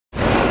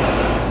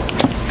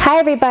Hi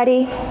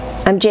everybody,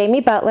 I'm Jamie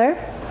Butler.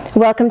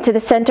 Welcome to the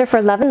Center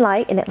for Love and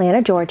Light in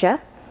Atlanta,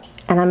 Georgia.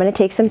 And I'm going to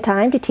take some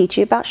time to teach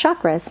you about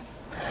chakras.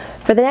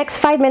 For the next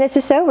 5 minutes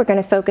or so, we're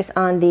going to focus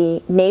on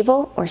the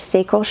navel or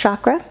sacral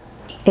chakra.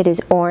 It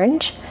is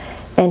orange,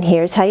 and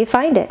here's how you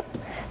find it.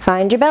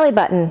 Find your belly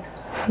button.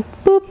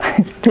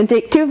 Boop. Then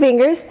take 2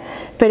 fingers,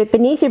 put it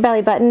beneath your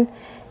belly button,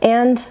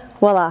 and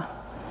voila.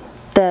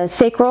 The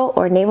sacral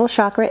or navel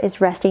chakra is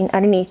resting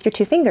underneath your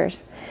 2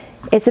 fingers.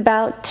 It's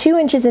about 2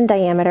 inches in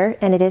diameter,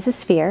 and it is a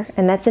sphere,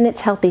 and that's in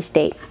its healthy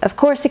state. Of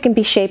course, it can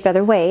be shaped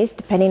other ways,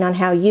 depending on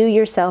how you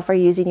yourself are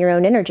using your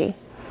own energy.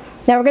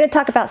 Now we're going to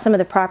talk about some of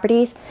the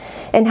properties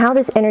and how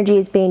this energy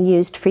is being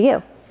used for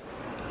you.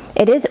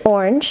 It is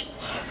orange.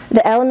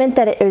 The element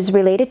that it is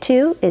related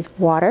to is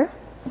water.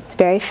 It's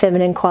very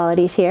feminine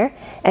qualities here.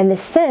 And the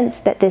sense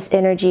that this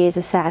energy is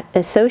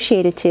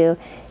associated to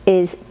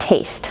is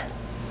taste.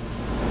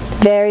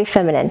 Very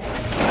feminine.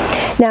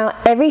 Now,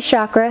 every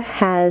chakra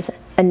has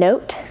a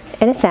note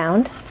and a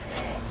sound,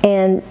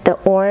 and the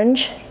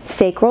orange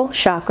sacral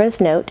chakra's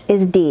note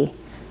is D.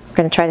 We're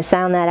going to try to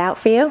sound that out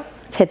for you.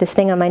 Let's hit this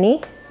thing on my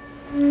knee.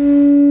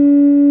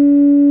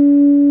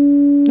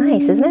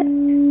 Nice, isn't it?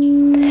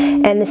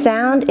 And the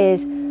sound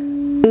is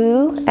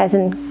oo, as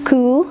in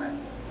cool,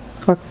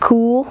 or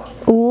cool,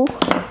 ooh.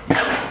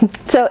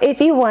 So if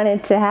you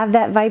wanted to have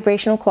that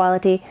vibrational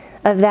quality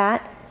of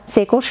that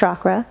sacral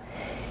chakra,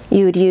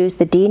 you would use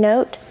the D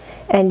note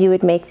and you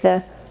would make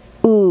the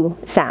ooh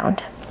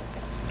sound.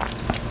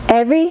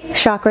 Every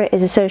chakra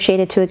is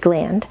associated to a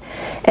gland,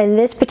 and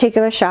this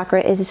particular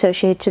chakra is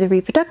associated to the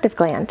reproductive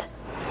gland.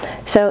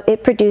 So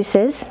it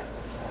produces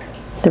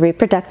the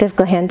reproductive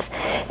glands,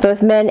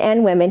 both men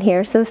and women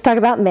here. So let's talk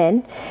about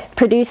men.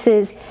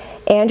 Produces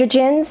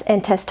androgens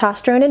and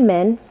testosterone in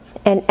men,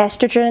 and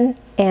estrogen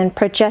and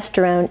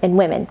progesterone in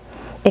women.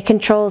 It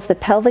controls the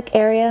pelvic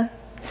area,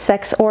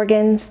 sex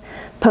organs,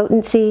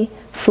 potency,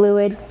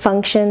 fluid,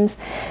 functions.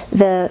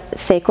 The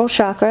sacral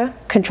chakra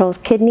controls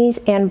kidneys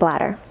and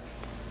bladder.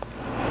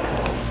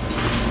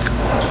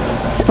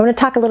 I want to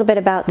talk a little bit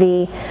about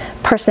the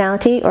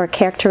personality or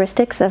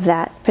characteristics of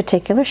that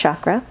particular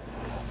chakra.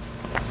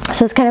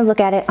 So let's kind of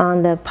look at it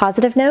on the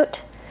positive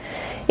note,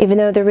 even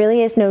though there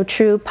really is no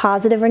true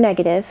positive or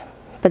negative,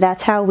 but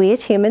that's how we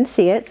as humans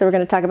see it. So we're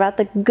going to talk about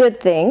the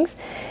good things: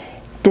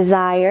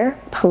 desire,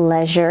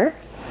 pleasure,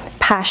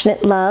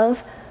 passionate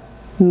love,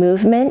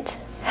 movement,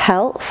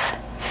 health,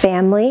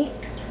 family,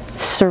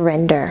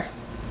 surrender.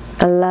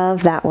 I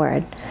love that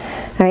word.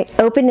 All right,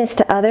 openness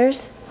to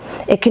others.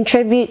 It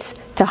contributes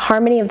to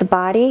harmony of the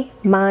body,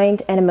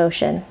 mind, and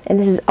emotion. And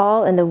this is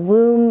all in the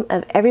womb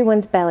of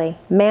everyone's belly,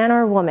 man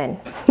or woman.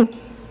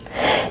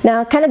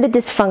 Now, kind of the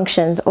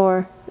dysfunctions,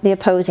 or the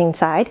opposing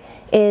side,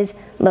 is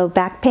low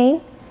back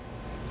pain,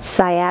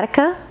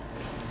 sciatica,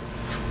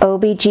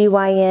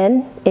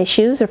 OB/GYN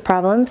issues or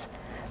problems,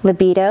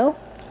 libido,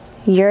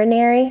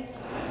 urinary,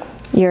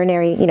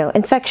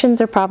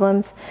 infections or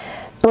problems,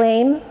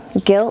 blame,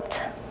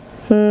 guilt,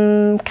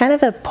 kind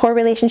of a poor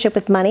relationship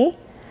with money,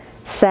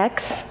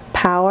 sex,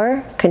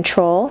 power,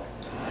 control,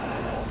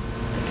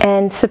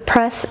 and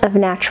suppress of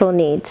natural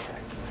needs.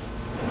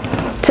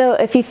 So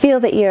if you feel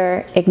that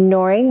you're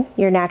ignoring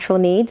your natural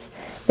needs,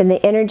 then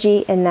the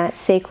energy in that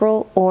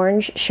sacral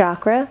orange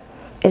chakra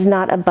is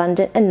not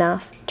abundant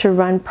enough to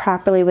run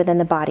properly within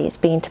the body. It's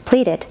being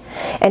depleted.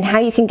 And how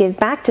you can give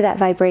back to that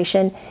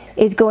vibration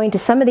is going to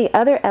some of the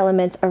other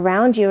elements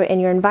around you in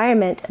your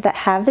environment that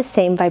have the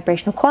same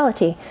vibrational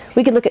quality.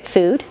 We could look at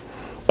food.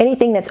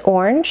 Anything that's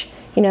orange,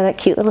 you know that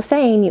cute little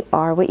saying, you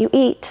are what you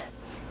eat,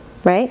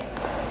 right?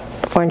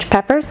 Orange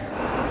peppers.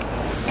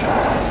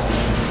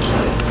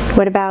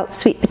 What about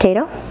sweet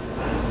potato?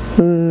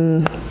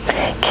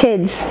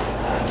 Kids.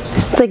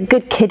 It's like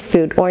good kid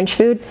food. Orange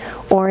food,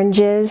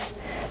 oranges.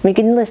 We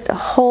can list a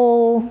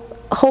whole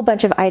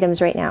bunch of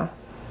items right now.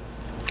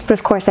 But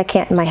of course I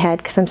can't in my head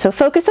because I'm so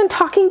focused on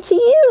talking to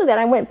you that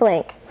I went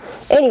blank.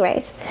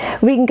 Anyways,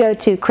 we can go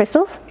to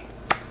crystals.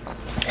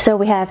 So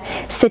we have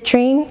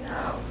citrine,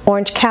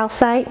 orange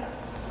calcite.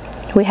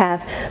 We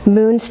have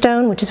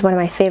moonstone, which is one of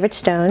my favorite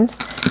stones.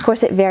 Of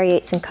course it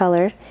varies in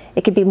color.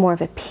 It could be more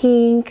of a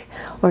pink,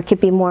 or it could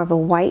be more of a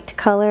white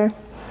color.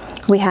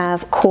 We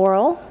have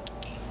coral,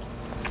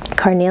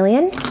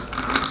 carnelian.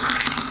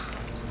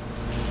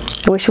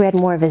 I wish we had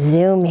more of a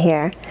zoom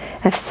here. I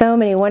have so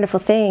many wonderful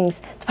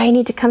things. That's why you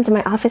need to come to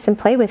my office and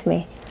play with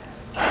me.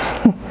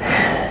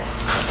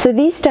 So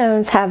these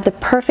stones have the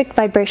perfect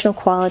vibrational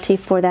quality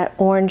for that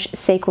orange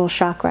sacral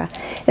chakra.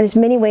 And there's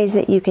many ways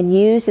that you can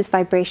use this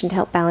vibration to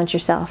help balance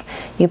yourself.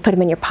 You can put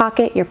them in your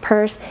pocket, your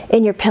purse,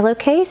 in your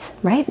pillowcase,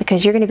 right?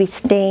 Because you're going to be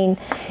staying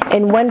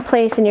in one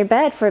place in your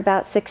bed for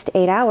about 6 to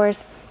 8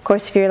 hours. Of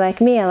course, if you're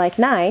like me, I like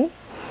 9.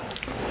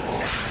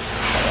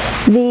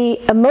 The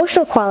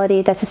emotional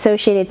quality that's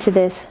associated to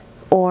this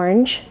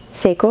orange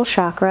sacral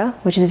chakra,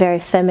 which is a very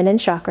feminine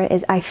chakra,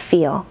 is I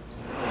feel.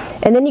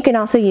 And then you can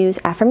also use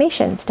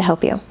affirmations to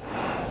help you.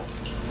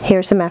 Here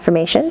are some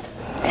affirmations.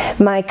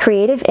 My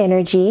creative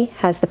energy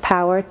has the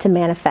power to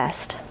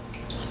manifest.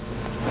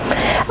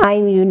 I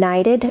am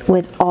united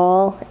with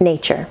all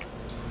nature.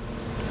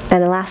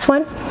 And the last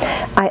one,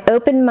 I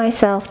open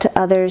myself to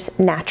others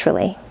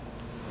naturally.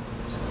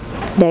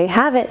 There you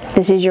have it.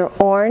 This is your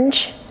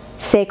orange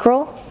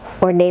sacral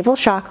or navel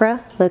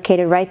chakra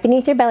located right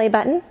beneath your belly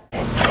button.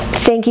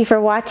 Thank you for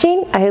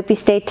watching. I hope you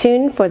stay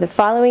tuned for the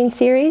following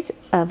series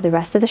of the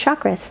rest of the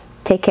chakras.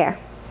 Take care.